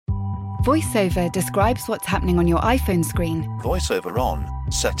VoiceOver describes what's happening on your iPhone screen. VoiceOver on,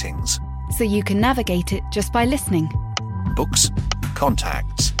 settings. So you can navigate it just by listening. Books,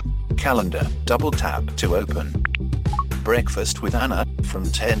 contacts, calendar, double tap to open. Breakfast with Anna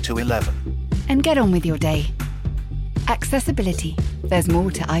from 10 to 11. And get on with your day. Accessibility. There's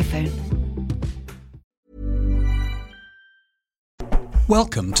more to iPhone.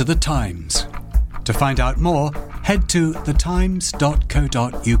 Welcome to The Times. To find out more, head to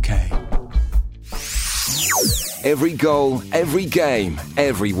thetimes.co.uk. Every goal, every game,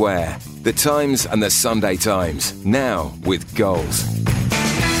 everywhere. The Times and the Sunday Times. Now with goals.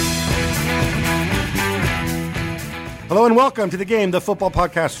 Hello and welcome to The Game, the football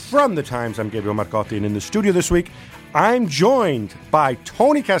podcast from The Times. I'm Gabriel Marcotti, and in the studio this week, I'm joined by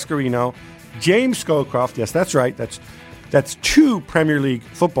Tony Cascarino, James Scowcroft. Yes, that's right. That's two Premier League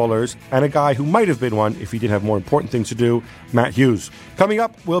footballers and a guy who might have been one if he didn't have more important things to do, Matt Hughes. Coming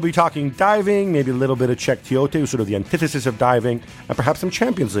up, we'll be talking diving, maybe a little bit of Czech Tiote, sort of the antithesis of diving, and perhaps some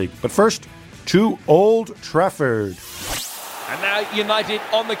Champions League. But first, to Old Trafford. And now United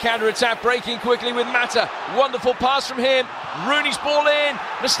on the counter-attack, breaking quickly with Mata. Wonderful pass from him. Rooney's ball in.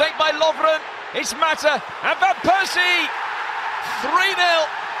 Mistake by Lovren. It's Mata and Van Persie. 3-0.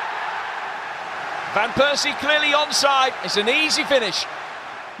 Van Persie clearly onside. It's an easy finish.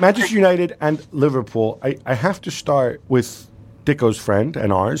 Manchester United and Liverpool. I have to start with Dicko's friend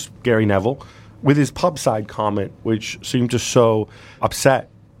and ours, Gary Neville, with his pub side comment, which seemed to so upset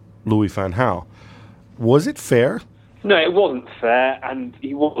Louis van Gaal. Was it fair? No, it wasn't fair, and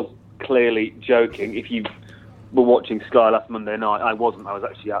he was clearly joking. If you were watching Sky last Monday night, I wasn't. I was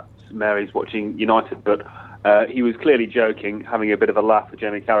actually at St Mary's watching United, but he was clearly joking, having a bit of a laugh with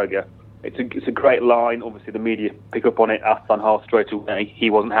Jamie Carragher. It's a great line. Obviously, the media pick up on it. Asked Van Gaal straight away. He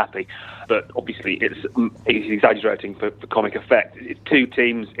wasn't happy, but obviously, he's exaggerating for comic effect. It's two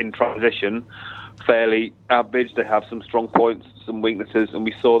teams in transition, fairly average. They have some strong points, some weaknesses, and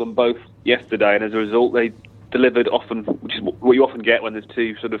we saw them both yesterday. And as a result, they delivered often, which is what you often get when there's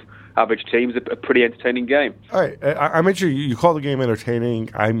two sort of average teams. A pretty entertaining game. All right, I mentioned you call the game entertaining.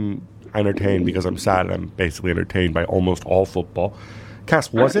 I'm entertained because I'm sad. I'm basically entertained by almost all football.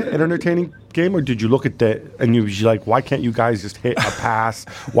 Cass, was it an entertaining game, or did you look at that and you was like, why can't you guys just hit a pass?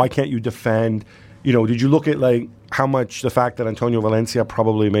 Why can't you defend? You know, did you look at like how much the fact that Antonio Valencia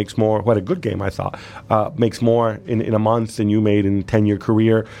probably makes more, what a good game I thought, makes more in a month than you made in a 10-year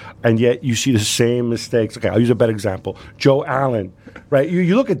career, and yet you see the same mistakes. Okay, I'll use a better example. Joe Allen, right?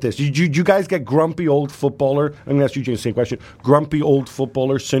 You look at this. Did you guys get grumpy old footballer? I'm going to ask you, James, the same question. Grumpy old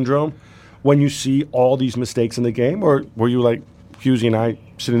footballer syndrome when you see all these mistakes in the game, or were you like Hughesy and I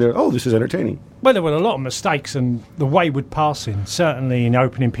sitting there, oh, this is entertaining? Well, there were a lot of mistakes, and the wayward passing, certainly in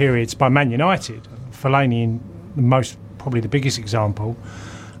opening periods by Man United. Fellaini in probably the biggest example.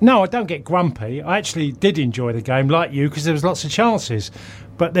 No, I don't get grumpy. I actually did enjoy the game, like you, because there was lots of chances.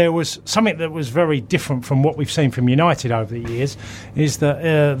 But there was something that was very different from what we've seen from United over the years, is that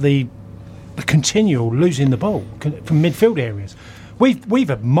the continual losing the ball from midfield areas. We've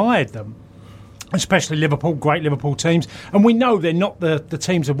admired them, especially Liverpool, great Liverpool teams, and we know they're not the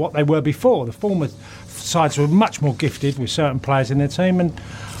teams of what they were before. The former sides were much more gifted with certain players in their team, and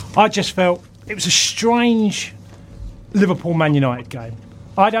I just felt it was a strange Liverpool-Man United game.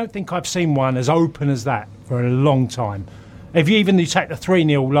 I don't think I've seen one as open as that for a long time. If you take the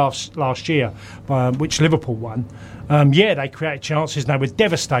 3-0 last year, which Liverpool won, they created chances and they were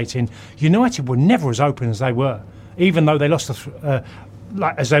devastating. United were never as open as they were, even though they lost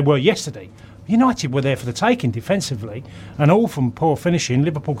as they were yesterday. United were there for the taking defensively, and all from poor finishing.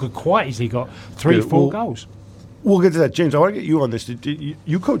 Liverpool could quite easily got 3-4 goals. We'll get to that. James, I want to get you on this.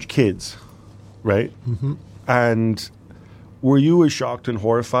 You coach kids, right? Mm-hmm. And were you as shocked and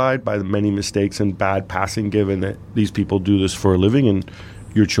horrified by the many mistakes and bad passing, given that these people do this for a living and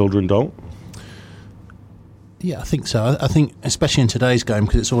your children don't? Yeah, I think so. I think especially in today's game,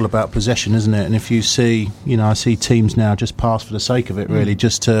 because it's all about possession, isn't it? And if you see, I see teams now just pass for the sake of it, really,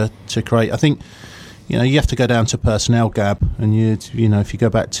 just to create. I think, you have to go down to personnel gap, and if you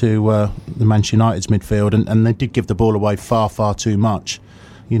go back to the Manchester United's midfield, and they did give the ball away far, far too much.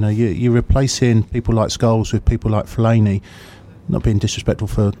 You're replacing people like Scholes with people like Fellaini. Not being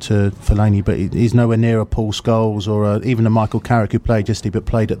disrespectful to Fellaini, but he's nowhere near a Paul Scholes or even a Michael Carrick who played yesterday but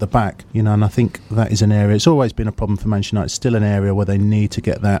played at the back. And I think that is an area. It's always been a problem for Manchester United. It's still an area where they need to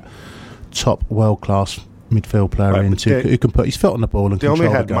get that top world-class midfield player who can put his foot on the ball and control the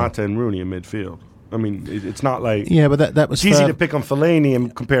game. They only had Mata and Rooney in midfield. I mean, it's not like... Yeah, but that was... It's easy to pick on Fellaini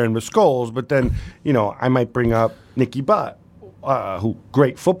and compare him with Scholes, but then, I might bring up Nicky Butt who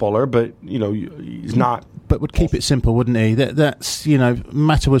great footballer, but he's not. But would keep it simple, wouldn't he? That's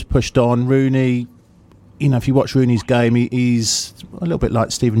Mata was pushed on. Rooney, if you watch Rooney's game, he's a little bit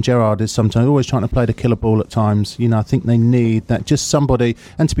like Steven Gerrard is sometimes, always trying to play the killer ball at times. I think they need that, just somebody.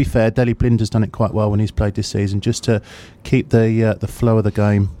 And to be fair, Daley Blind has done it quite well when he's played this season, just to keep the flow of the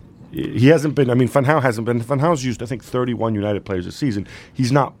game. He hasn't been. Van Gaal hasn't been. Van Gaal's used, I think, 31 United players this season.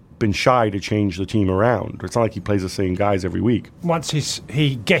 He's not been shy to change the team around. It's not like he plays the same guys every week. Once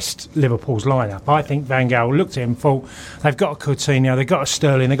he guessed Liverpool's lineup, I think Van Gaal looked at him and thought, they've got a Coutinho, they've got a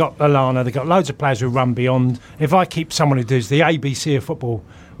Sterling, they've got Lallana, they've got loads of players who run beyond. If I keep someone who does the ABC of football,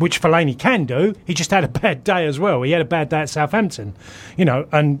 which Fellaini can do, he just had a bad day as well. He had a bad day at Southampton,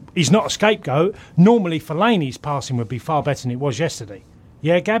 and he's not a scapegoat. Normally Fellaini's passing would be far better than it was yesterday.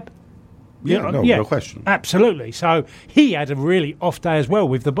 Yeah, Gab? No question. Absolutely. So he had a really off day as well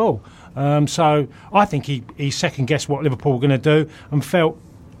with the ball. So I think he second-guessed what Liverpool were going to do and felt,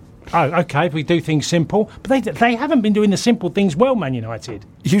 okay, if we do things simple. But they haven't been doing the simple things well, Man United.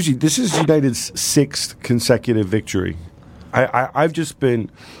 Usually, this is United's 6th consecutive victory. I've just been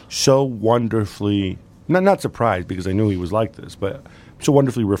so wonderfully, not surprised because I knew he was like this, but so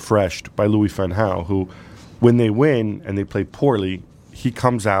wonderfully refreshed by Louis van Gaal, who, when they win and they play poorly, he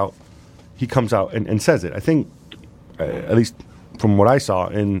comes out and says it. I think, at least from what I saw,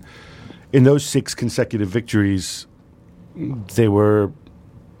 in those 6 consecutive victories, they were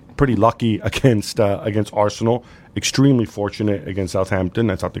pretty lucky against Arsenal, extremely fortunate against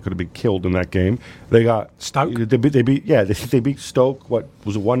Southampton. I thought they could have been killed in that game. They got Stoke. They beat Stoke. What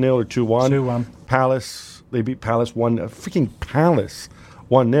was it, 1-0 or 2-1? 2-1. Palace. They beat Palace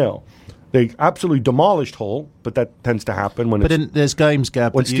 1-0. They absolutely demolished Hull, but that tends to happen when. But there's games,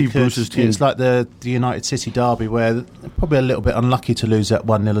 Gab, when Steve Bruce's team. It's like the United City derby where they're probably a little bit unlucky to lose that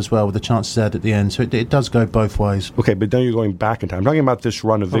 1-0 as well, with the chances they had at the end. So it does go both ways. Okay, but then you're going back in time. I'm talking about this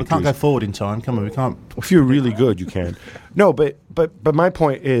run of victories. We can't go forward in time. Come on, we can't. If you're really good, you can. No, but my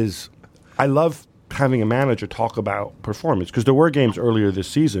point is, I love having a manager talk about performance, because there were games earlier this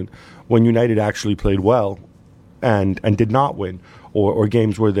season when United actually played well and did not win. Or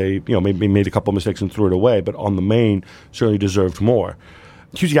games where they, maybe made a couple mistakes and threw it away, but on the main certainly deserved more.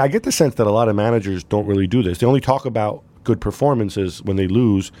 Usually, I get the sense that a lot of managers don't really do this. They only talk about good performances when they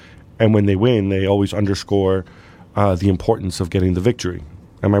lose, and when they win, they always underscore the importance of getting the victory.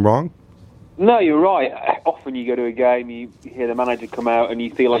 Am I wrong? No, you're right. Often you go to a game, you hear the manager come out, and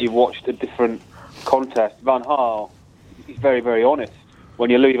you feel like you've watched a different contest. Van Gaal, he's very, very honest. When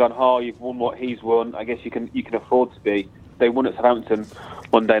you're Louis van Gaal, you've won what he's won. I guess you can afford to be. They won at Southampton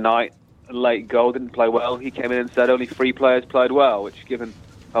Monday night, a late goal, didn't play well. He came in and said only 3 players played well, which, given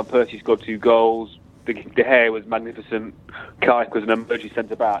Van Persie scored 2 goals, De Gea was magnificent, Kuyk was an emerging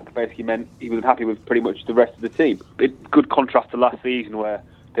centre-back, basically meant he was happy with pretty much the rest of the team. Good contrast to last season, where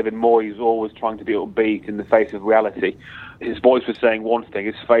David Moyes was always trying to be upbeat in the face of reality. His voice was saying one thing,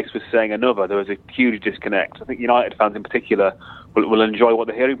 his face was saying another. There was a huge disconnect. I think United fans in particular will enjoy what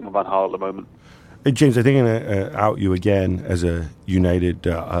they're hearing from Van Gaal at the moment. Hey, James, I think I'm going to out you again as a United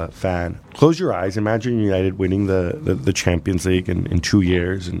fan. Close your eyes. Imagine United winning the Champions League in 2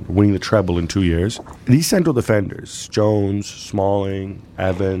 years and winning the treble in 2 years. These central defenders, Jones, Smalling,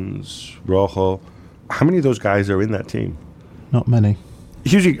 Evans, Rojo, how many of those guys are in that team? Not many.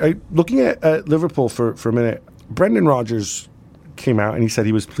 Hughes, looking at Liverpool for a minute, Brendan Rodgers came out and he said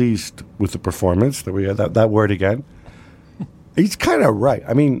he was pleased with the performance. There we go, that word again. He's kind of right.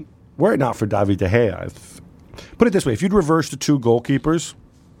 I mean, were it not for David De Gea, put it this way, if you'd reverse the 2 goalkeepers,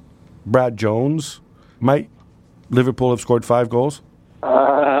 Brad Jones, might Liverpool have scored 5 goals?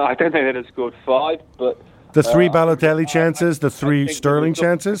 I don't think they'd have scored 5, but... The 3 Balotelli chances, the 3 Sterling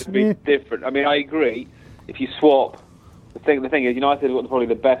chances? It'd be different. I mean, I agree. If you swap... The thing is, United have got probably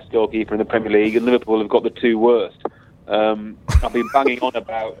the best goalkeeper in the Premier League, and Liverpool have got the 2 worst. I've been banging on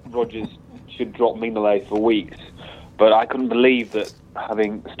about Rodgers should drop Mignolet for weeks, but I couldn't believe that,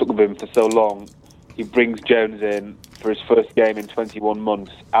 having stuck with him for so long, he brings Jones in for his first game in 21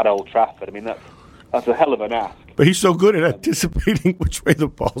 months at Old Trafford. I mean, that's a hell of an ask. But he's so good at anticipating which way the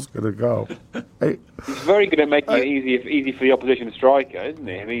ball's going to go. He's very good at making it easy for the opposition striker, isn't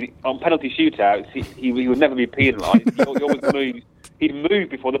he? I mean, on penalty shootouts, he would never be penalised. He'd move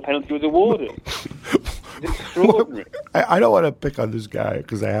before the penalty was awarded. It's extraordinary. I don't want to pick on this guy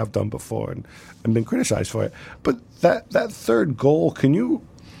because I have done before and been criticised for it. But that 3rd goal, can you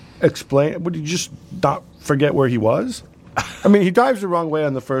explain? Would you just not forget where he was? I mean, he dives the wrong way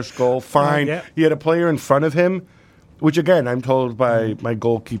on the first goal. Fine. Yeah. He had a player in front of him, which, again, I'm told by my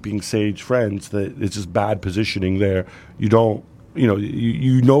goalkeeping sage friends that it's just bad positioning there. You don't,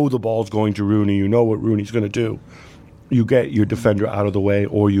 you know the ball's going to Rooney. You know what Rooney's going to do. you get your defender out of the way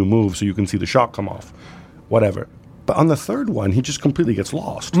or you move so you can see the shot come off, whatever. But on the third one, he just completely gets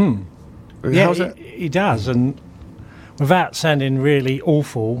lost. Yeah, he does. And without sounding really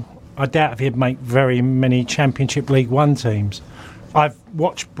awful, I doubt if he'd make very many Championship League One teams. I've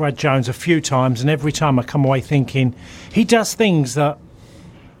watched Brad Jones a few times, and every time I come away thinking he does things that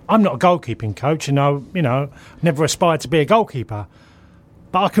I'm not a goalkeeping coach, and I, never aspired to be a goalkeeper.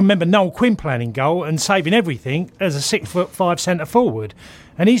 But I can remember Noel Quinn playing in goal and saving everything as a 6'5" centre forward,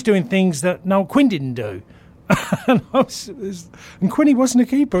 and he's doing things that Noel Quinn didn't do. And Quinny wasn't a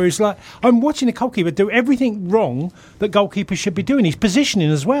keeper. It's like I'm watching a goalkeeper do everything wrong that goalkeepers should be doing. He's positioning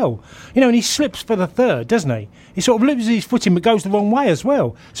as well, and he slips for the third, doesn't he? He sort of loses his footing but goes the wrong way as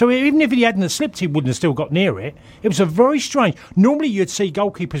well. So even if he hadn't have slipped, he wouldn't have still got near it. It was a very strange. Normally you'd see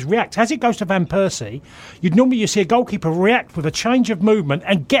goalkeepers react as it goes to Van Persie. You see a goalkeeper react with a change of movement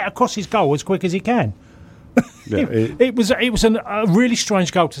and get across his goal as quick as he can. Yeah, it was a really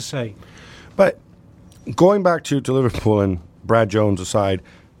strange goal to see. But going back to Liverpool and Brad Jones aside,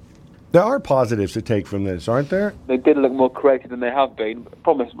 there are positives to take from this, aren't there? They did look more creative than they have been. The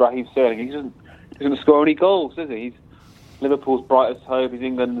problem is Raheem Sterling. He doesn't score any goals, does he? He's Liverpool's brightest hope. He's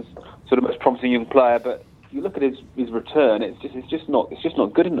England's sort of most promising young player. But if you look at his return, it's just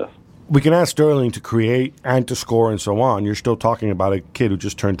not good enough. We can ask Sterling to create and to score and so on. You're still talking about a kid who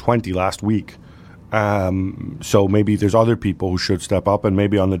just turned 20 last week. So maybe there's other people who should step up, and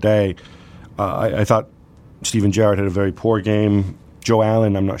maybe on the day. I thought Steven Gerrard had a very poor game. Joe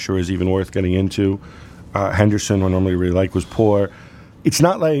Allen, I'm not sure is even worth getting into. Henderson, who I normally really like, was poor. It's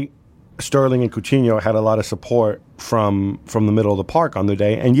not like Sterling and Coutinho had a lot of support from the middle of the park on the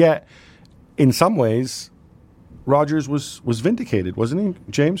day, and yet, in some ways, Rodgers was vindicated, wasn't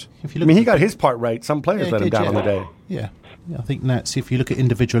he, James? He got his part right. Some players let him down on the day. Yeah. I think that's if you look at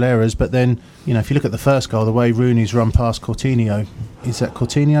individual errors, but then, if you look at the first goal, the way Rooney's run past Coutinho, is that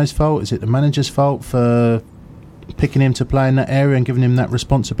Coutinho's fault? Is it the manager's fault for picking him to play in that area and giving him that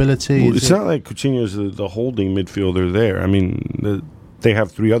responsibility? Well, it's not like Coutinho's the holding midfielder there. I mean, they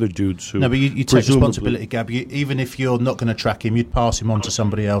have three other dudes who... No, but you take responsibility, Gab. Even if you're not going to track him, you'd pass him on to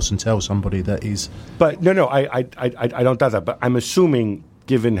somebody else and tell somebody that he's... But, no, I don't doubt that. But I'm assuming,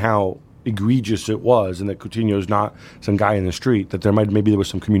 given how egregious it was and that Coutinho's not some guy in the street, that maybe there was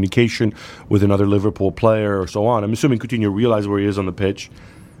some communication with another Liverpool player or so on. I'm assuming Coutinho realized where he is on the pitch.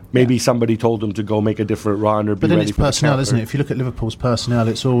 Maybe somebody told him to go make a different run or be ready for the But then it's personnel, isn't it? If you look at Liverpool's personnel,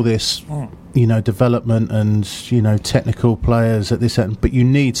 it's all this, development and, technical players at this end. But you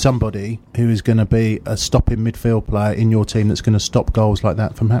need somebody who is going to be a stopping midfield player in your team that's going to stop goals like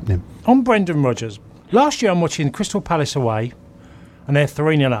that from happening. On Brendan Rodgers, last year I'm watching Crystal Palace away and they're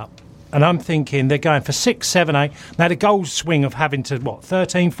 3-0 up. And I'm thinking they're going for 6, 7, 8. They had a goal swing of having to,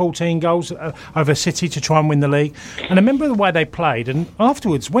 13, 14 goals over City to try and win the league. And I remember the way they played. And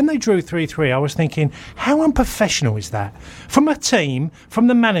afterwards, when they drew 3-3, I was thinking, how unprofessional is that? From a team, from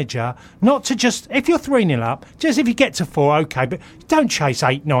the manager, not to just, if you're 3-0 up, just if you get to 4, okay, but don't chase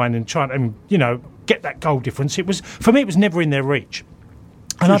 8, 9 and try and, get that goal difference. For me, it was never in their reach.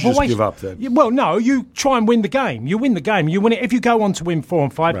 And I've always give up then. Well, no, you try and win the game. You win the game. You win it. If you go on to win 4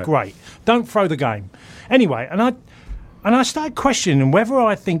 and 5, great. Don't throw the game. Anyway, and I started questioning whether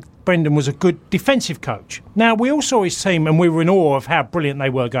I think Brendan was a good defensive coach. Now, we all saw his team and we were in awe of how brilliant they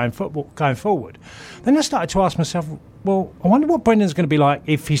were going forward. Then I started to ask myself, well, I wonder what Brendan's going to be like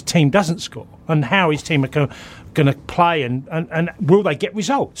if his team doesn't score and how his team are going to play and will they get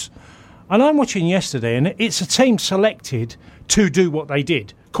results? And I'm watching yesterday and it's a team selected to do what they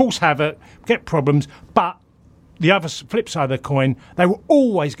did. Cause havoc, get problems, but the other flip side of the coin, they were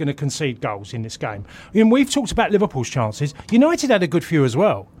always going to concede goals in this game. And we've talked about Liverpool's chances. United had a good few as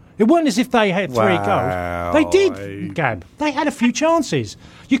well. It wasn't as if they had 3 goals. They did, Gab. They had a few chances.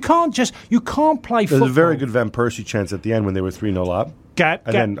 You can't play football. There's a very good Van Persie chance at the end when they were 3-0 up. Gab.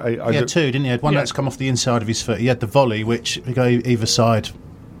 He had 2, didn't he? He had one that's come off the inside of his foot. He had the volley, which go either side.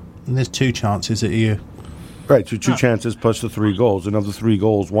 And there's 2 chances that you... Right, so 2 chances plus the 3 goals. Another 3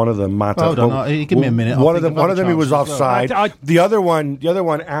 goals. One of them, Mata. Hold on, give me a minute. One of them, he was offside. The other one,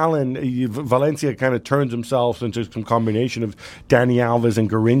 Allen, Valencia kind of turns himself into some combination of Dani Alves and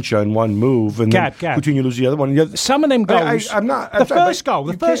Garrincha in one move, and then Coutinho loses the other one. Some of them goals.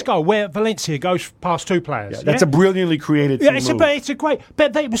 The first goal where Valencia goes past 2 players. Yeah, that's a brilliantly created. Yeah, it's a great.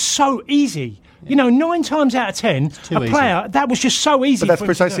 But it was so easy. 9 times out of 10, a player, that was just so easy. But that's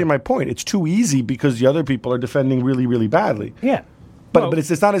precisely my point. It's too easy because the other people are defending really, really badly. Yeah. But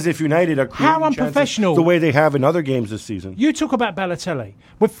it's not as if United are creating how unprofessional the way they have in other games this season. You talk about Balotelli.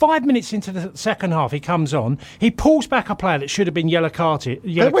 With 5 minutes into the second half, he comes on. He pulls back a player that should have been yellow carded.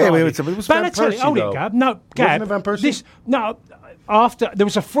 Wait, it was Van Persie, hold though. it, Gab. No, Gab. Wasn't it Van Persie? After there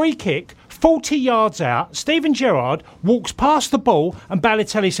was a free kick, 40 yards out. Steven Gerrard walks past the ball, and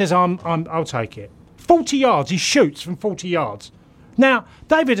Balotelli says, "I'll take it." 40 yards. He shoots from 40 yards. Now,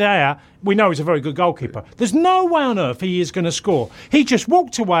 David De Gea, we know he's a very good goalkeeper. There's no way on earth he is going to score. He just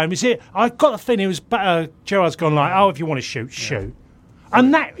walked away and was it. I got the feeling it was Gerrard's gone like, "Oh, if you want to shoot, shoot."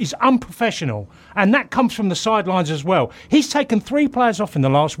 And that is unprofessional. And that comes from the sidelines as well. He's taken 3 players off in the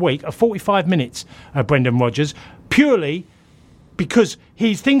last week of 45 minutes, Brendan Rodgers, purely because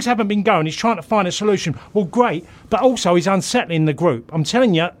things haven't been going. He's trying to find a solution. Well, great, but also he's unsettling the group. I'm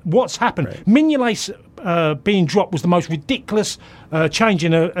telling you what's happened. Right. Mignolet being dropped was the most ridiculous change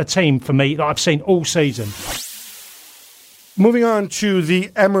in a team for me that I've seen all season. Moving on to the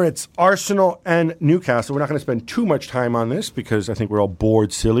Emirates, Arsenal and Newcastle. We're not going to spend too much time on this because I think we're all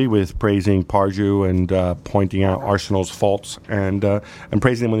bored silly with praising Pardew and pointing out Arsenal's faults and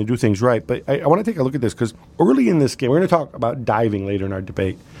praising them when they do things right. But I want to take a look at this because early in this game, we're going to talk about diving later in our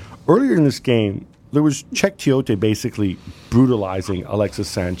debate. Earlier in this game, there was Cheick Tiote basically brutalizing Alexis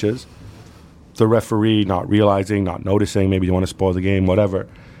Sanchez. The referee not realizing, not noticing, maybe you want to spoil the game, whatever.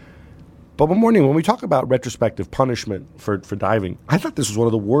 But one morning, when we talk about retrospective punishment for diving, I thought this was one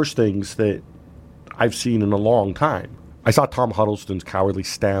of the worst things that I've seen in a long time. I saw Tom Huddleston's cowardly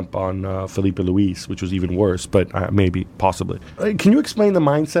stamp on Felipe Luis, which was even worse, but maybe, possibly. Can you explain the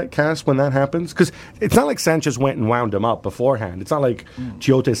mindset, Cass, when that happens? Because it's not like Sanchez went and wound him up beforehand. It's not like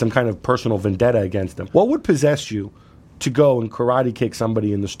Tiote has some kind of personal vendetta against him. What would possess you to go and karate kick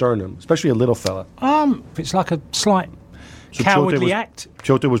somebody in the sternum, especially a little fella? If it's like a slight cowardly act.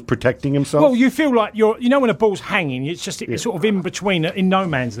 Tiote was protecting himself? Well, you feel like when a ball's hanging, it's just it's sort of in between, in no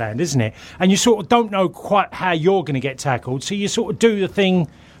man's land, isn't it? And you sort of don't know quite how you're going to get tackled, so you sort of do the thing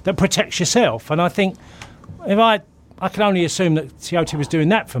that protects yourself. And I think if I can only assume that Tiote was doing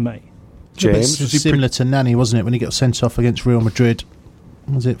that for me. James, it was similar to Nani, wasn't it, when he got sent off against Real Madrid?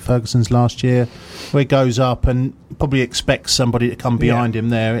 Was it Ferguson's last year, where he goes up and probably expects somebody to come behind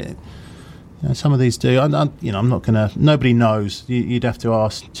him there? Some of these do. I'm not going to. Nobody knows. You'd have to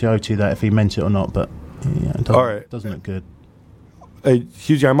ask Tiote that if he meant it or not. But it doesn't look good.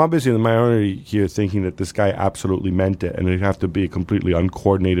 Hughes, I'm obviously in the minority here, thinking that this guy absolutely meant it, and it'd have to be a completely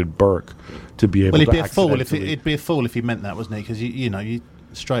uncoordinated Burke to be able. Well, he'd be a fool if he'd be a fool if he meant that, wasn't he? Because you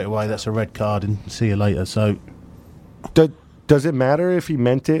straight away that's a red card and see you later. So, does it matter if he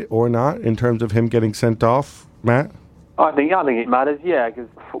meant it or not in terms of him getting sent off, Matt? I think it matters. Yeah, because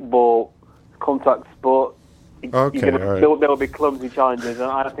football. Contact sport. Okay, there will be clumsy challenges, and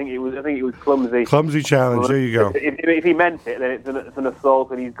I think it was clumsy. Clumsy challenge. There you go. If he meant it, then it's an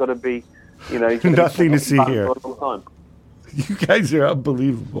assault, and he's got to be, nothing to see here. You guys are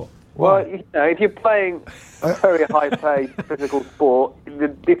unbelievable. Well, if you're playing a very high-paced physical sport,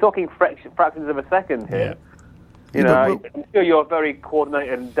 you're talking fractions of a second here. Yeah. I'm sure you're a very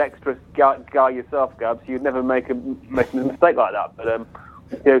coordinated and dexterous guy yourself, Gab, so you'd never make a mistake like that. But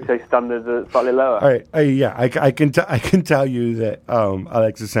Tiote's standards are slightly lower. All right, I can tell you that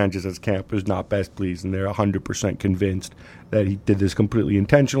Alexis Sanchez's camp is not best pleased, and they're 100% convinced that he did this completely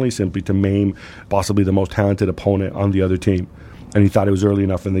intentionally, simply to maim possibly the most talented opponent on the other team. And he thought it was early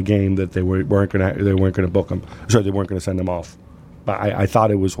enough in the game that they weren't going to book him. Sorry, they weren't going to send him off. But I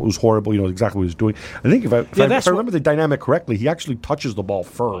thought it was horrible. You know exactly what he was doing. I think if I remember the dynamic correctly, he actually touches the ball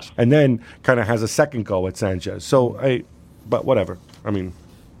first and then kind of has a second go at Sanchez. But whatever. I mean.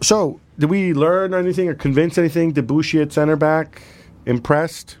 So, did we learn anything or convince anything? Debuchy at centre back?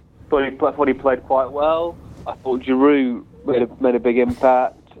 Impressed? I thought he played quite well. I thought Giroud made a big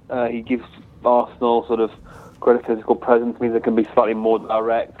impact. He gives Arsenal sort of greater physical presence, means it can be slightly more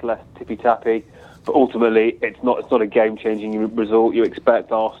direct, less tippy-tappy. But ultimately, it's not a game-changing result. You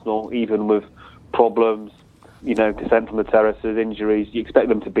expect Arsenal, even with problems, descent from the terraces, injuries, you expect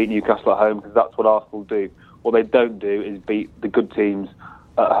them to beat Newcastle at home because that's what Arsenal do. What they don't do is beat the good teams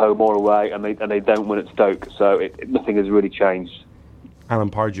at home or away, and they don't win at Stoke. So nothing has really changed. Alan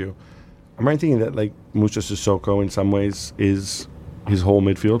Pardew. Am I thinking that Moussa Sissoko in some ways is his whole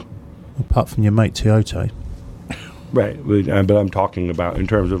midfield? Apart from your mate Tiote. Right, but I'm talking about in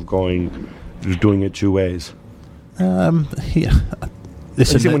terms of doing it two ways.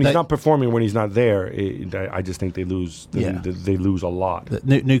 Listen, when he's not performing, when he's not there, I just think they lose. They lose a lot.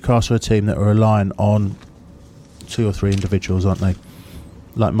 Newcastle are a team that are relying on 2 or 3 individuals, aren't they?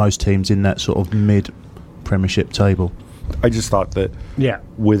 Like most teams in that sort of mid-Premiership table. I just thought that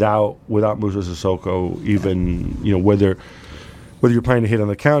without Moussa Sissoko, even whether whether you're playing to hit on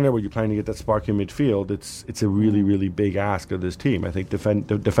the counter, whether you're playing to get that spark in midfield, it's a really, really big ask of this team. I think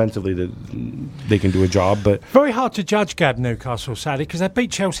defensively they can do a job, but very hard to judge, Gab, Newcastle, sadly, because they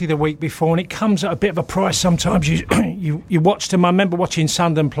beat Chelsea the week before, and it comes at a bit of a price sometimes. You watched them. I remember watching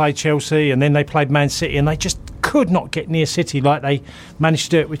Sunderland play Chelsea, and then they played Man City, and they just could not get near City like they managed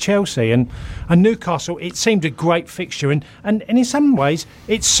to do it with Chelsea. And Newcastle, it seemed a great fixture, and in some ways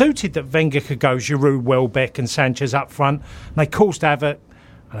it suited that Wenger could go Giroud, Welbeck and Sanchez up front, and they caused havoc.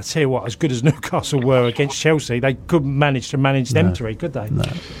 And I tell you what, as good as Newcastle were against Chelsea, they couldn't manage to manage them three, could they? No.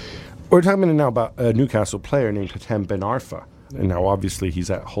 We're talking now about a Newcastle player named Hatem Ben Arfa, and now obviously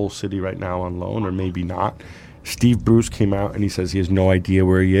he's at Hull City right now on loan, or maybe not. Steve Bruce came out and he says he has no idea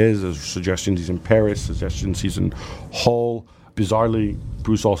where he is. There's suggestions he's in Paris, suggestions he's in Hull. Bizarrely,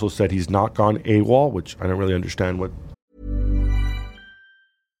 Bruce also said he's not gone AWOL, which I don't really understand what.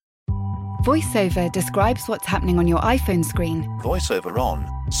 VoiceOver describes what's happening on your iPhone screen, VoiceOver on,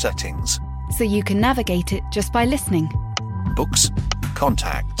 settings, so you can navigate it just by listening. books,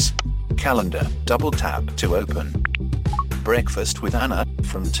 contacts, calendar, double tap to open. Breakfast with Anna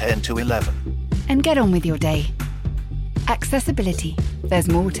from 10 to 11. And get on with your day. Accessibility. There's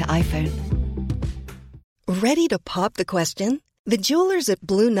more to iPhone. Ready to pop the question? The jewelers at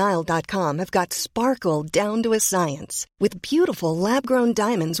BlueNile.com have got sparkle down to a science with beautiful lab-grown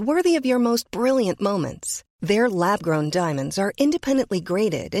diamonds worthy of your most brilliant moments. Their lab-grown diamonds are independently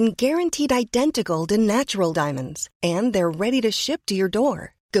graded and guaranteed identical to natural diamonds, and they're ready to ship to your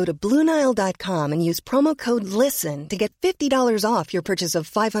door. Go to BlueNile.com and use promo code LISTEN to get $50 off your purchase of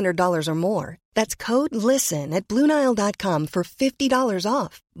 $500 or more. That's code LISTEN at BlueNile.com for $50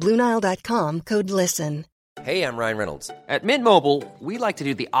 off. BlueNile.com, code LISTEN. Hey, I'm Ryan Reynolds. At Mint Mobile, we like to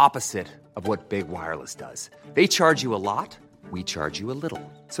do the opposite of what Big Wireless does. They charge you a lot, we charge you a little.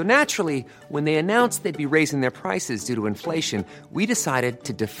 So naturally, when they announced they'd be raising their prices due to inflation, we decided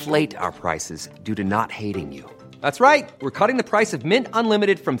to deflate our prices due to not hating you. That's right. We're cutting the price of Mint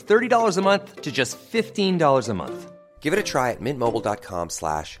Unlimited from $30 a month to just $15 a month. Give it a try at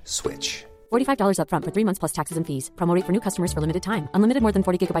mintmobile.com/switch. $45 up front for 3 months plus taxes and fees. Promo rate for new customers for limited time. Unlimited more than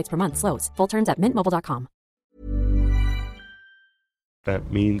 40 gigabytes per month. Slows full terms at mintmobile.com.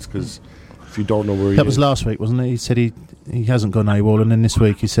 That means, because if you don't know where he is... That was last week, wasn't it? He said he hasn't gone AWOL, and then this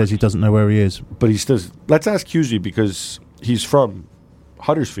week he says he doesn't know where he is. But he still... Let's ask Husey, because he's from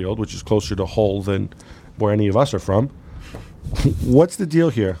Huddersfield, which is closer to Hull than where any of us are from. What's the deal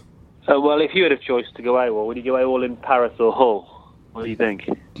here? Well, if you had a choice to go AWOL, would you go AWOL in Paris or Hull? What do you think?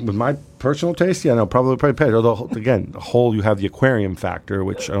 With my personal taste, yeah, no, probably Paris. Although, again, Hull, you have the aquarium factor,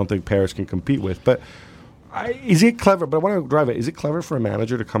 which I don't think Paris can compete with. But is it clever? But I want to drive it. Is it clever for a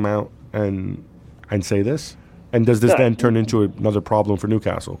manager to come out and say this? And does this then turn into another problem for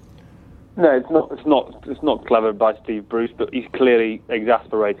Newcastle? No, it's not clever by Steve Bruce, but he's clearly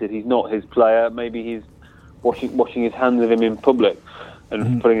exasperated. He's not his player. Maybe he's washing his hands of him in public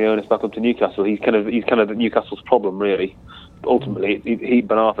and putting the onus back up to Newcastle. He's kind of Newcastle's problem, really. Ultimately, he's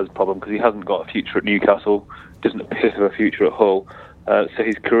Ben Arfa's problem, because he hasn't got a future at Newcastle, doesn't appear to have a future at Hull. So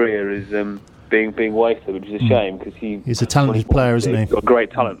his career is being wasted, which is a shame, because he's a talented player, isn't he? He's got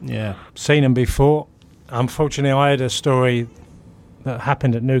great talent. Yeah, seen him before. Unfortunately, I had a story that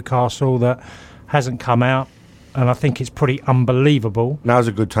happened at Newcastle that hasn't come out, and I think it's pretty unbelievable. Now's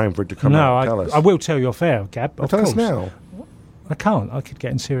a good time for it to come out. Tell us. I will tell you off air, Gab. Tell us now. I can't. I could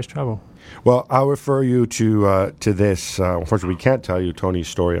get in serious trouble. Well, I'll refer you to this. Unfortunately, we can't tell you Tony's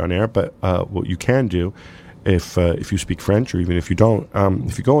story on air, but what you can do, if you speak French, or even if you don't,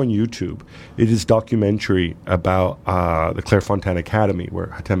 if you go on YouTube, it is documentary about the Clairefontaine Academy, where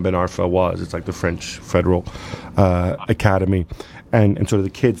Hatem Ben Arfa was. It's like the French Federal Academy, and sort of the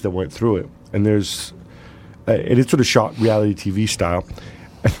kids that went through it. And it is sort of shot reality TV style.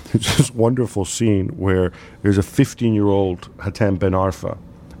 And there's this wonderful scene where there's a 15-year-old Hatem Ben Arfa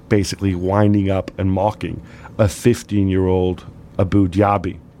basically winding up and mocking a 15-year-old Abu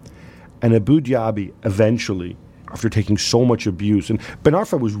Dhabi. And Abu Dhabi eventually, after taking so much abuse, and Ben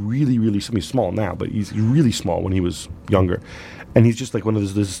Arfa was really, really, he's small now, but he's really small when he was younger. And he's just like one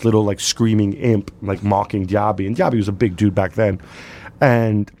of this little like screaming imp, like mocking Dhabi. And Dhabi was a big dude back then.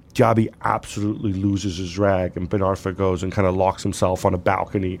 And Dhabi absolutely loses his rag, and Ben Arfa goes and kind of locks himself on a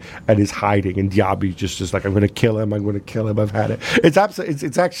balcony and is hiding, and Dhabi just is like, I'm going to kill him, I've had it.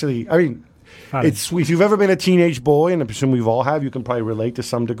 It's actually, I mean, funny. It's sweet. If you've ever been a teenage boy, and I presume we've all have, you can probably relate to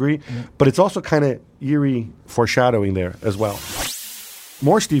some degree, but it's also kind of eerie foreshadowing there as well.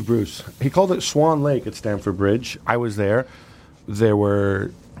 More Steve Bruce. He called it Swan Lake at Stamford Bridge. I was there. There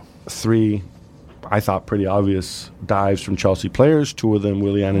were 3, I thought, pretty obvious dives from Chelsea players. 2 of them,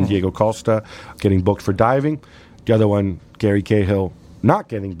 Willian and Diego Costa, getting booked for diving. The other one, Gary Cahill, not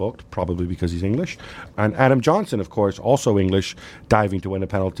getting booked, probably because he's English. And Adam Johnson, of course, also English, diving to win a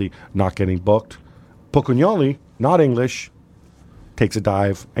penalty, not getting booked. Puccignoli, not English, takes a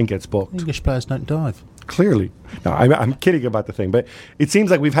dive and gets booked. English players don't dive. Clearly. No, I'm kidding about the thing, but it seems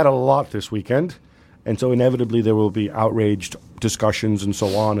like we've had a lot this weekend, and so inevitably there will be outraged discussions and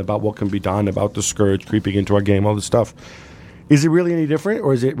so on about what can be done, about the scourge creeping into our game, all this stuff. Is it really any different,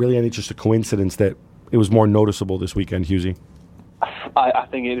 or is it really just a coincidence that it was more noticeable this weekend, Hughesy? I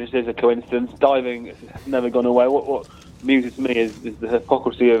think it is a coincidence. Diving has never gone away. What amuses me is the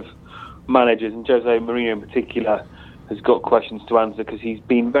hypocrisy of managers, and Jose Mourinho in particular has got questions to answer because he's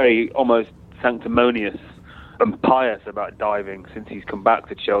been very almost sanctimonious and pious about diving since he's come back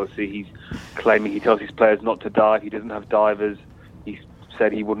to Chelsea. He's claiming he tells his players not to dive. He doesn't have divers. He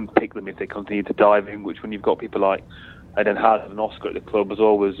said he wouldn't pick them if they continued to diving, which when you've got people like Eden Hazard and Oscar at the club, he's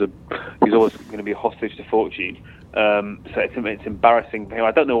always going to be a hostage to fortune. So it's embarrassing for him.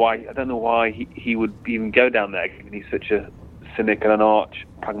 I don't know why he would even go down there, given he's such a cynic and an arch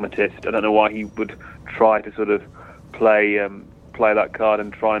pragmatist. I don't know why he would try to sort of play that card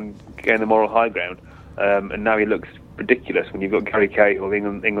and try and gain the moral high ground. And now he looks ridiculous when you've got Gary Cahill,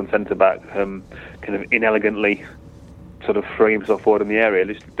 England centre back, kind of inelegantly sort of throwing himself forward in the area.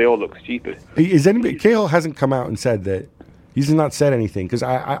 They all look stupid. Cahill hasn't come out and said that. He's not said anything, because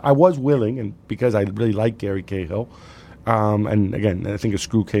I was willing, and because I really like Gary Cahill, and again, I think a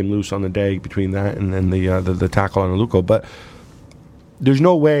screw came loose on the day between that and then the tackle on Aluko, but there's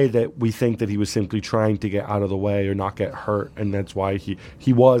no way that we think that he was simply trying to get out of the way or not get hurt, and that's why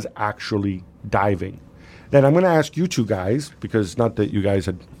he was actually diving. Then I'm going to ask you two guys, because not that you guys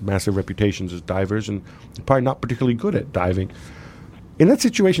had massive reputations as divers and probably not particularly good at diving. In that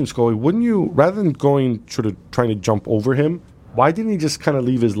situation, Scully, wouldn't you, rather than going sort of trying to jump over him, why didn't he just kind of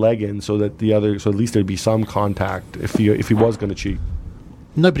leave his leg in so at least there'd be some contact if he was going to cheat?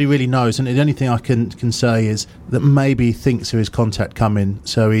 Nobody really knows, and the only thing I can say is that maybe he thinks there is contact coming,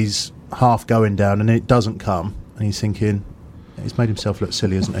 so he's half going down and it doesn't come, and he's thinking, he's made himself look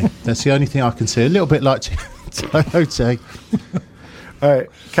silly, hasn't he? That's the only thing I can see. A little bit like Toyote. All right,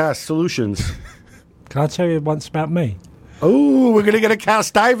 Cass, solutions. Can I tell you once about me? Oh, we're going to get a Cass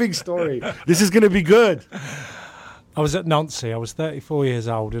diving story. This is going to be good. I was at Nancy. I was 34 years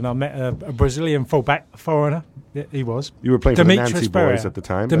old, and I met a Brazilian fullback, foreigner. He was. You were playing for the Nancy boys at the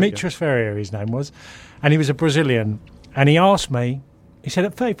time. Demetrius Ferreira, his name was. And he was a Brazilian. And he asked me, he said,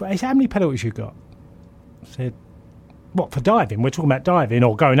 at 34, he said, how many penalties you got? I said, what, for diving? We're talking about diving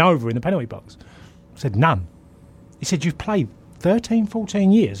or going over in the penalty box. I said, none. He said, you've played 13,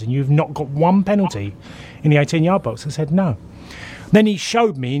 14 years and you've not got one penalty in the 18-yard box. I said, no. Then he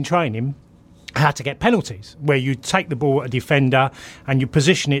showed me in training how to get penalties, where you take the ball at a defender and you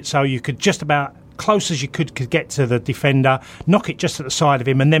position it so you could just about close as you could get to the defender, knock it just at the side of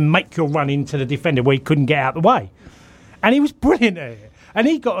him, and then make your run into the defender where he couldn't get out of the way. And he was brilliant at it. And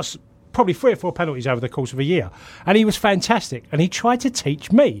he got us probably 3 or 4 penalties over the course of a year. And he was fantastic. And he tried to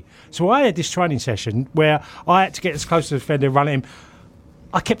teach me. So I had this training session where I had to get as close to the defender, run him.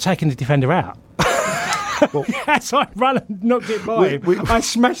 I kept taking the defender out. Well, yes, I ran and knocked it by him. I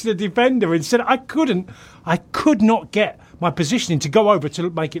smashed the defender and said I could not get my positioning to go over to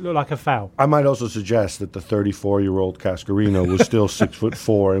make it look like a foul. I might also suggest that the 34-year-old Cascarino was still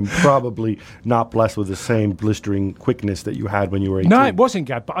 6'4" and probably not blessed with the same blistering quickness that you had when you were 18. No, it wasn't,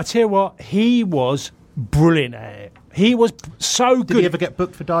 Gab. But I tell you what, he was brilliant at it. He was so good. Did he ever get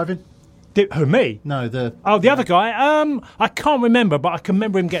booked for diving? Who, me? No, the other guy. I can't remember, but I can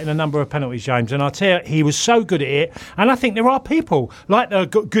remember him getting a number of penalties, James. And I tell you, he was so good at it. And I think there are people like the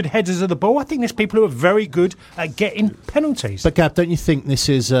good headers of the ball. I think there's people who are very good at getting penalties. But Gab, don't you think this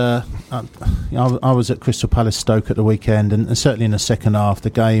is? I was at Crystal Palace Stoke at the weekend, and certainly in the second half, the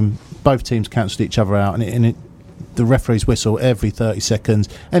game, both teams cancelled each other out, and the referees whistle every 30 seconds.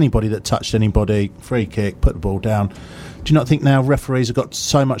 Anybody that touched anybody, free kick, put the ball down. Do you not think now referees have got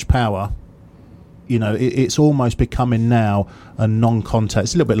so much power? You know, it's almost becoming now a non-contact.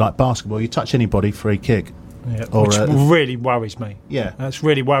 It's a little bit like basketball. You touch anybody, free kick. Yeah, which really worries me. Yeah, that's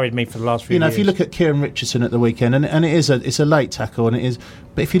really worried me for the last few years. If you look at Kieran Richardson at the weekend, and it's a late tackle, and it is.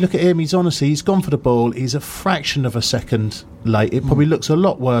 But if you look at him, he's gone for the ball. He's a fraction of a second late. It probably looks a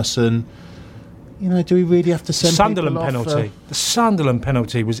lot worse than. You know, do we really have to send Sunderland people penalty? Off, The Sunderland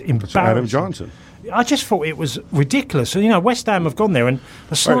penalty was embarrassing. Adam Johnson. I just thought it was ridiculous. You know, West Ham have gone there and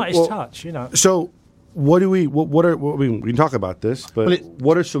the slightest touch. You know. So. We can talk about this, but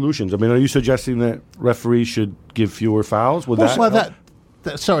what are solutions? I mean, are you suggesting that referees should give fewer fouls?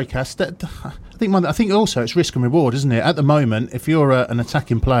 Sorry, Cass. I think also it's risk and reward, isn't it? At the moment, if you're an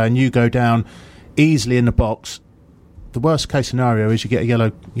attacking player and you go down easily in the box, the worst case scenario is you get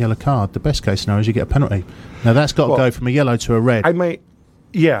a yellow card. The best case scenario is you get a penalty. Now that's got to go from a yellow to a red.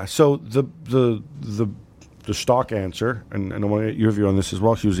 So the stock answer, and I want to get your view on this as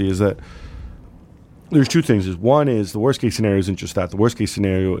well, Husey, is that there's two things. One is the worst case scenario isn't just that. The worst case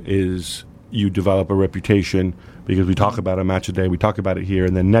scenario is you develop a reputation because we talk about a match a day, we talk about it here,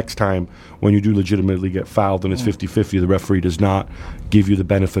 and then next time when you do legitimately get fouled and it's 50-50, the referee does not give you the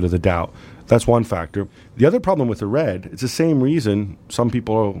benefit of the doubt. That's one factor. The other problem with the red, it's the same reason some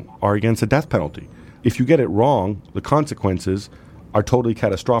people are against a death penalty. If you get it wrong, the consequences are totally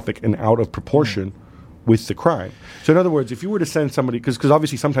catastrophic and out of proportion with the crime. So in other words, if you were to send somebody, because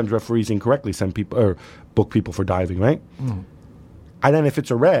obviously sometimes referees incorrectly send people or book people for diving, right? And then if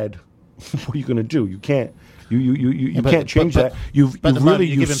it's a red, what are you going to do? You can't. You can't change that. You've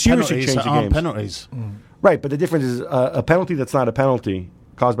seriously changed the game. Penalties. Right, but the difference is a penalty that's not a penalty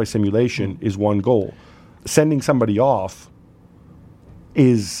caused by simulation is one goal. Sending somebody off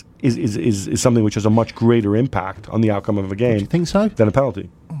is something which has a much greater impact on the outcome of a game. Do you think so? Than a penalty.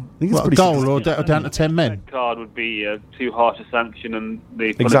 I think a goal or down to 10 men. A card would be too harsh a sanction, and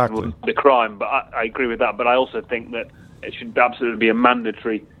the punishment would be the crime. But I agree with that. But I also think that it should absolutely be a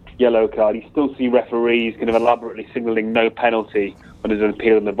mandatory yellow card. You still see referees kind of elaborately signalling no penalty when there's an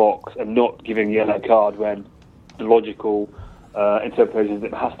appeal in the box and not giving a yellow card when the logical interpretation is that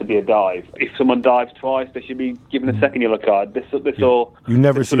it has to be a dive. If someone dives twice, they should be given a second yellow card. You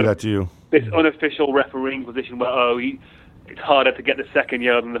never see that, do you? This unofficial refereeing position where it's harder to get the second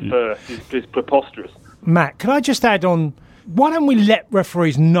yellow than the first is preposterous. Matt, can I just add on? Why don't we let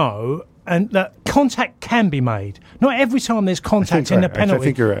referees know and that contact can be made? Not every time there's contact in the penalty. I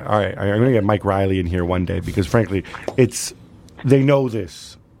think you're right. All right, I'm going to get Mike Riley in here one day because, frankly, they know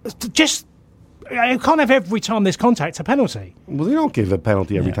this. You can't have every time there's contact a penalty. Well, they don't give a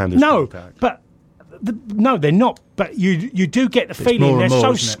penalty every time there's contact. But no, they're not. But you do get the feeling they're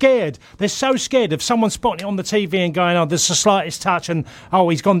so scared. They're so scared of someone spotting it on the TV and going, "Oh, there's the slightest touch, and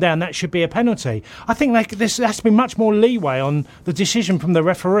he's gone down. That should be a penalty." I think there has to be much more leeway on the decision from the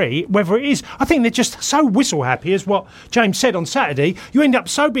referee, whether it is. I think they're just so whistle happy, as what James said on Saturday. You end up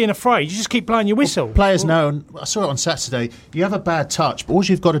so being afraid, you just keep blowing your whistle. Players know, and I saw it on Saturday. You have a bad touch, but all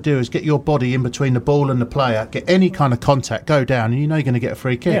you've got to do is get your body in between the ball and the player, get any kind of contact, go down, and you know you're going to get a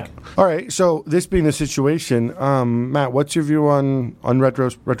free kick. Yeah. All right. So this being the situation, Matt, what's your view on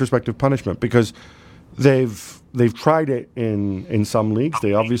retrospective punishment? Because they've tried it in some leagues.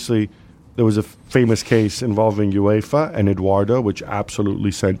 There was a famous case involving UEFA and Eduardo, which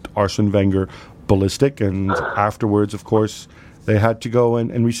absolutely sent Arsene Wenger ballistic. And afterwards, of course, they had to go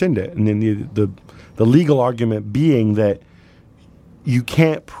and rescind it. And then the legal argument being that you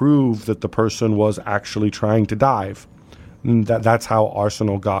can't prove that the person was actually trying to dive. And that's how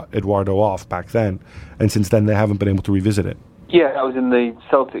Arsenal got Eduardo off back then, and since then they haven't been able to revisit it. Yeah, that was in the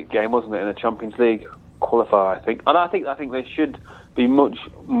Celtic game, wasn't it, in the Champions League qualifier, I think. And I think there should be much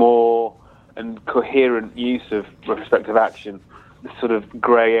more and coherent use of retrospective action. The sort of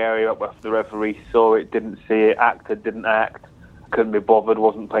grey area where the referee saw it, didn't see it, acted, didn't act, couldn't be bothered,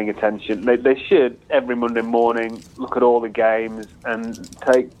 wasn't paying attention. They should, every Monday morning, look at all the games and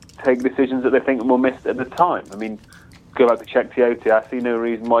take decisions that they think were missed at the time. I mean, go back to Czech Tiote, I see no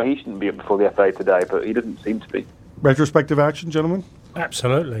reason why he shouldn't be up before the FA today, but he doesn't seem to be. Retrospective action, gentlemen?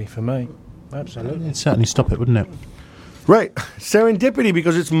 Absolutely, for me. Absolutely. It'd certainly stop it, wouldn't it? Right. Serendipity,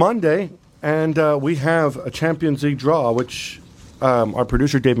 because it's Monday, and we have a Champions League draw, which our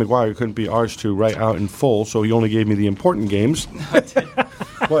producer, Dave McGuire, couldn't be ours to write out in full, so he only gave me the important games.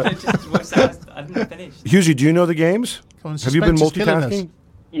 What? I didn't finish. Husey, do you know the games? Have you been multitasking?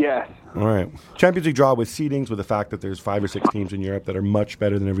 Yes. All right. Champions League draw with seedings, with the fact that there's 5 or 6 teams in Europe that are much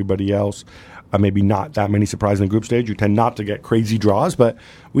better than everybody else. Maybe not that many surprises in the group stage. You tend not to get crazy draws, but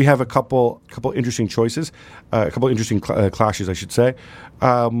we have a couple interesting choices, a couple interesting clashes, I should say.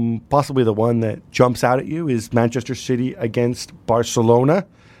 Possibly the one that jumps out at you is Manchester City against Barcelona.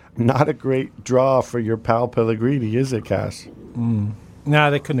 Not a great draw for your pal Pellegrini, is it, Cass?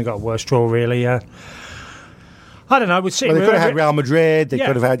 No, they couldn't have got a worse draw, really. I don't know. We'd see. Well, they could have had Real Madrid. They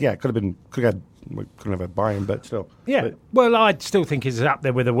could have had. Yeah, couldn't have had Bayern, but still. Yeah. Well, I'd still think it's up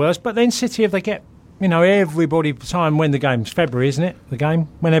there with the worst. But then City, if they get, everybody time when the game's February, isn't it? The game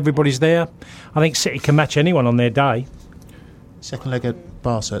when everybody's there. I think City can match anyone on their day. Second leg at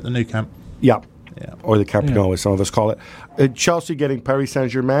Barca at the Nou Camp. Yeah. Or the Camp Nou, as some of us call it. Chelsea getting Paris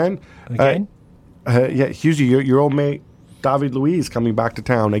Saint-Germain again. Husey, your old mate David Luiz coming back to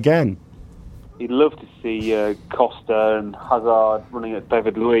town again. You'd love to see Costa and Hazard running at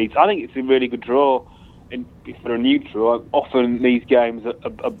David Luiz. I think it's a really good draw. if they're a neutral, often these games are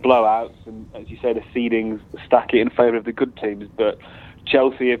blowouts, and as you say, the seedings stack it in favour of the good teams. But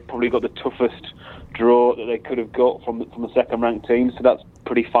Chelsea have probably got the toughest draw that they could have got from the second-ranked team, so that's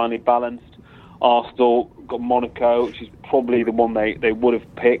pretty finely balanced. Arsenal got Monaco, which is probably the one they would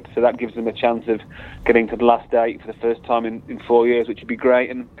have picked, so that gives them a chance of getting to the last 8 for the first time in 4 years, which would be great.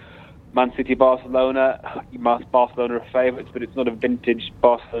 And Man City, Barcelona are favourites, but it's not a vintage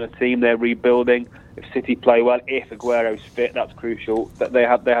Barcelona team. They're rebuilding. If City play well, if Aguero's fit, that's crucial. That they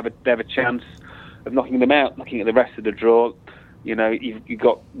have a chance of knocking them out. Looking at the rest of the draw, you know, you've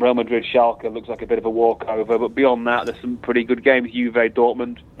got Real Madrid, Schalke, looks like a bit of a walkover, but beyond that, there's some pretty good games. Juve,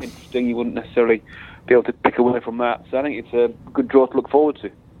 Dortmund, interesting. You wouldn't necessarily be able to pick away from that. So I think it's a good draw to look forward to.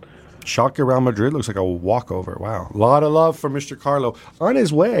 Schalke, Real Madrid looks like a walkover. Wow. A lot of love for Mr. Carlo. On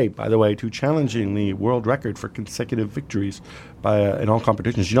his way, by the way, to challenging the world record for consecutive victories in all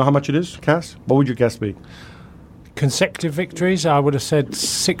competitions. Do you know how much it is, Cass? What would your guess be? Consecutive victories, I would have said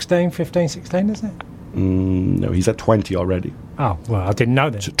 16, 15, 16, isn't it? No, he's at 20 already. Oh, well, I didn't know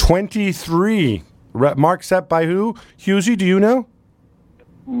that. So 23. Mark set by who? Husey, do you know?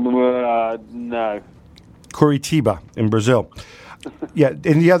 No. Curitiba in Brazil. Yeah,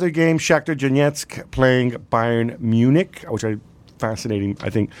 in the other game, Shakhtar Donetsk playing Bayern Munich, which is fascinating, I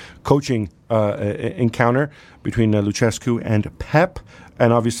think, coaching encounter between Lucescu and Pep.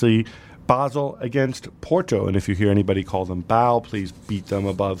 And obviously, Basel against Porto. And if you hear anybody call them Bal, please beat them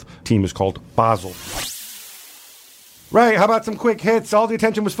above. Team is called Basel. Right, how about some quick hits? All the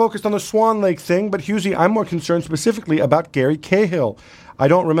attention was focused on the Swan Lake thing, but Husey, I'm more concerned specifically about Gary Cahill. I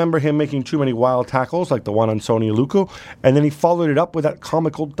don't remember him making too many wild tackles like the one on Sonia Luku, and then he followed it up with that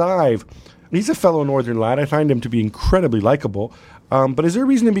comical dive. He's a fellow Northern lad. I find him to be incredibly likable. But is there a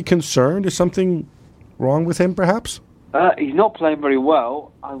reason to be concerned? Is something wrong with him, perhaps? He's not playing very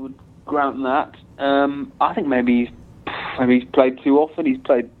well. I would grant that. I think maybe he's played too often. He's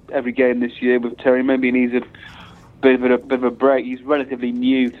played every game this year with Terry. Maybe he needs a bit of a break. He's relatively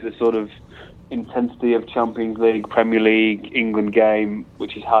new to the sort of intensity of Champions League, Premier League, England game,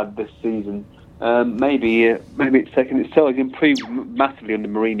 which he's had this season. Maybe it's taken its toll. He's improved massively under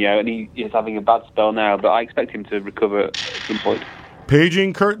Mourinho, and he is having a bad spell now, but I expect him to recover at some point.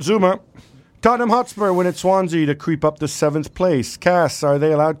 Paging Kurt Zuma. Tottenham Hotspur win at Swansea to creep up to 7th place. Cass, are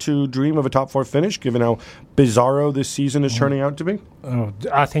they allowed to dream of a top 4 finish, given how bizarro this season is turning out to be? Oh,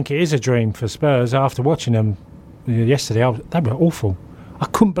 I think it is a dream for Spurs. After watching them yesterday, they were awful. I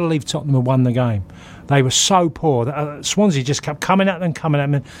couldn't believe Tottenham had won the game. They were so poor. Swansea just kept coming at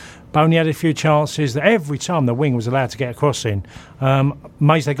them. Boney had a few chances. Every time the wing was allowed to get a cross in.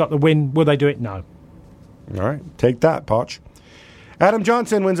 Amazed they got the win. Will they do it? No. All right, take that, Poch. Adam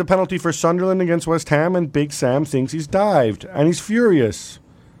Johnson wins a penalty for Sunderland against West Ham, and Big Sam thinks he's dived, and he's furious.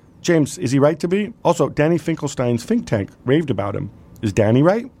 James, is he right to be? Also, Danny Finkelstein's think tank raved about him. Is Danny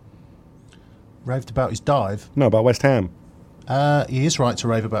right? Raved about his dive? No, about West Ham. He is right to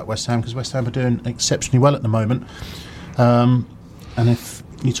rave about West Ham because West Ham are doing exceptionally well at the moment. And if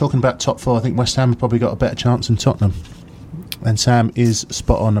you're talking about top 4, I think West Ham have probably got a better chance than Tottenham. And Sam is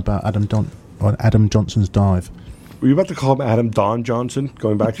spot on about Adam Johnson's dive. Were you about to call him Adam Don Johnson,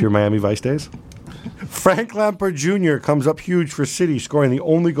 going back to your Miami Vice days? Frank Lampard Jr. comes up huge for City, scoring the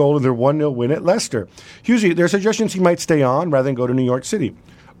only goal in their 1-0 win at Leicester. Husey, there are suggestions he might stay on rather than go to New York City.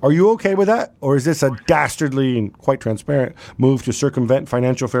 Are you okay with that? Or is this a dastardly and quite transparent move to circumvent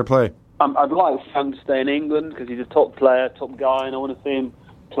financial fair play? I'd like Frank to stay in England because he's a top player, top guy, and I want to see him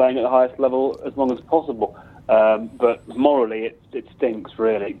playing at the highest level as long as possible. But morally, it stinks,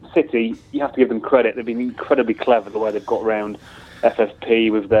 really. City, you have to give them credit. They've been incredibly clever the way they've got around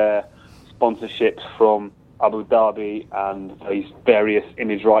FFP with their sponsorships from Abu Dhabi and these various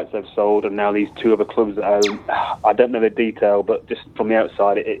image rights they've sold, and now these 2 other clubs that own. I don't know the detail, but just from the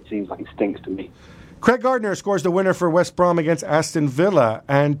outside, it seems like it stinks to me. Craig Gardner scores the winner for West Brom against Aston Villa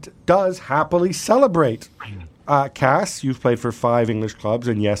and does happily celebrate. Cass, you've played for 5 English clubs,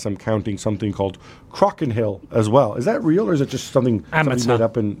 and yes, I'm counting something called Crockenhill as well. Is that real, or is it just something made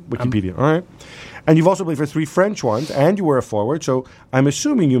up in Wikipedia? All right. And you've also played for 3 French ones, and you were a forward, so I'm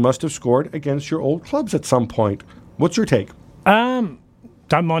assuming you must have scored against your old clubs at some point. What's your take? Don't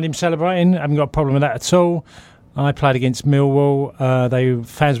mind him celebrating. I haven't got a problem with that at all. I played against Millwall.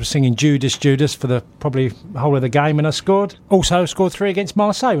 Fans were singing Judas, Judas for the probably whole of the game, and I scored. Also scored 3 against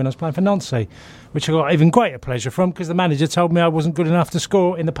Marseille when I was playing for Nancy, which I got even greater pleasure from because the manager told me I wasn't good enough to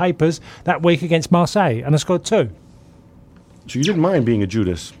score in the papers that week against Marseille, and I scored 2. So you didn't mind being a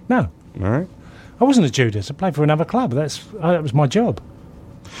Judas? No. All right. I wasn't a Judas. I played for another club. That was my job.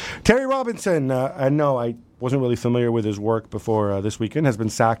 Terry Robinson, no, I wasn't really familiar with his work before this weekend, has been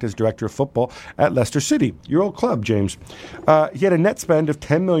sacked as director of football at Leicester City, your old club, James. He had a net spend of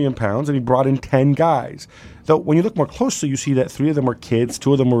 £10 million and he brought in 10 guys. Though when you look more closely, you see that 3 of them were kids,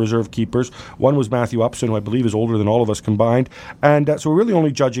 2 of them were reserve keepers. One was Matthew Upson, who I believe is older than all of us combined. And so we're really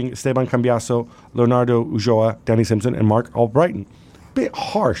only judging Esteban Cambiaso, Leonardo Ulloa, Danny Simpson, and Mark Albrighton. Bit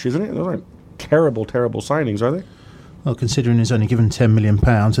harsh, isn't it? Those aren't terrible, terrible signings, are they? Well, considering he's only given £10 million,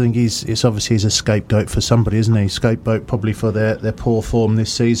 I think it's obviously he's a scapegoat for somebody, isn't he? Scapegoat probably for their poor form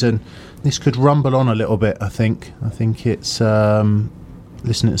this season. This could rumble on a little bit, I think. I think it's...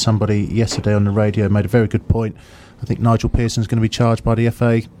 listening to somebody yesterday on the radio made a very good point. I think Nigel Pearson's going to be charged by the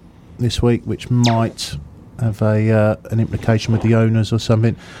FA this week, which might have an implication with the owners or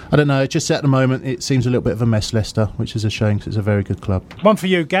something. I don't know. Just at the moment, it seems a little bit of a mess, Leicester, which is a shame because it's a very good club. One for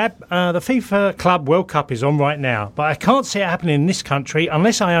you, Gab. The FIFA Club World Cup is on right now, but I can't see it happening in this country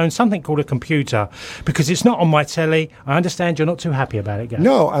unless I own something called a computer, because it's not on my telly. I understand you're not too happy about it, Gab.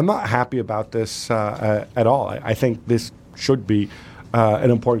 No, I'm not happy about this at all. I think this should be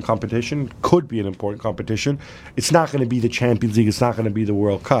an important competition, could be an important competition. It's not going to be the Champions League, it's not going to be the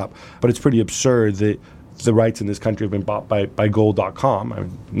World Cup, but it's pretty absurd that the rights in this country have been bought by Goal.com. I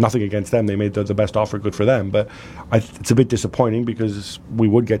mean, nothing against them. They made the best offer, good for them. But it's a bit disappointing because we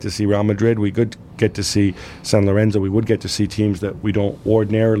would get to see Real Madrid, we could get to see San Lorenzo, we would get to see teams that we don't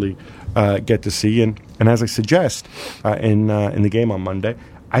ordinarily get to see. And as I suggest in the game on Monday,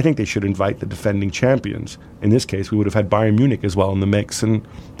 I think they should invite the defending champions. In this case, we would have had Bayern Munich as well in the mix, and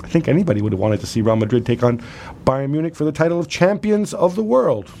I think anybody would have wanted to see Real Madrid take on Bayern Munich for the title of champions of the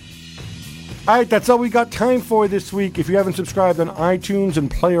world. All right, that's all we got time for this week. If you haven't subscribed on iTunes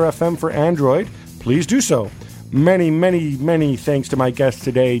and Player FM for Android, please do so. Many, many, many thanks to my guests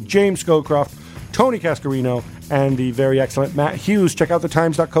today, James Scowcroft, Tony Cascarino, and the very excellent Matt Hughes. Check out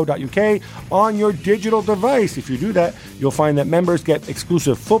thetimes.co.uk on your digital device. If you do that, you'll find that members get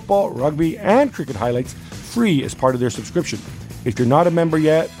exclusive football, rugby, and cricket highlights free as part of their subscription. If you're not a member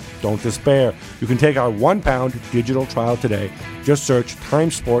yet, don't despair. You can take our £1 digital trial today. Just search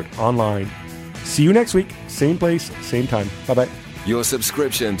Times Sport online. See you next week. Same place, same time. Bye-bye. Your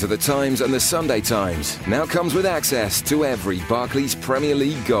subscription to The Times and The Sunday Times now comes with access to every Barclays Premier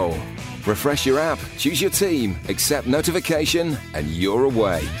League goal. Refresh your app, choose your team, accept notification, and you're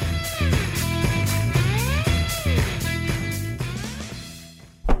away.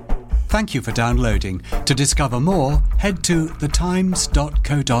 Thank you for downloading. To discover more, head to thetimes.co.uk.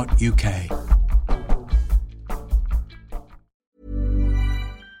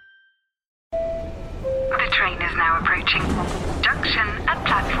 The train is now approaching. Junction at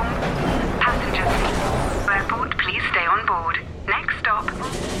platform. Passengers. Airport, please stay on board. Next stop,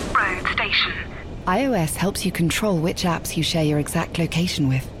 road station. iOS helps you control which apps you share your exact location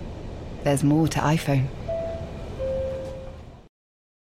with. There's more to iPhone.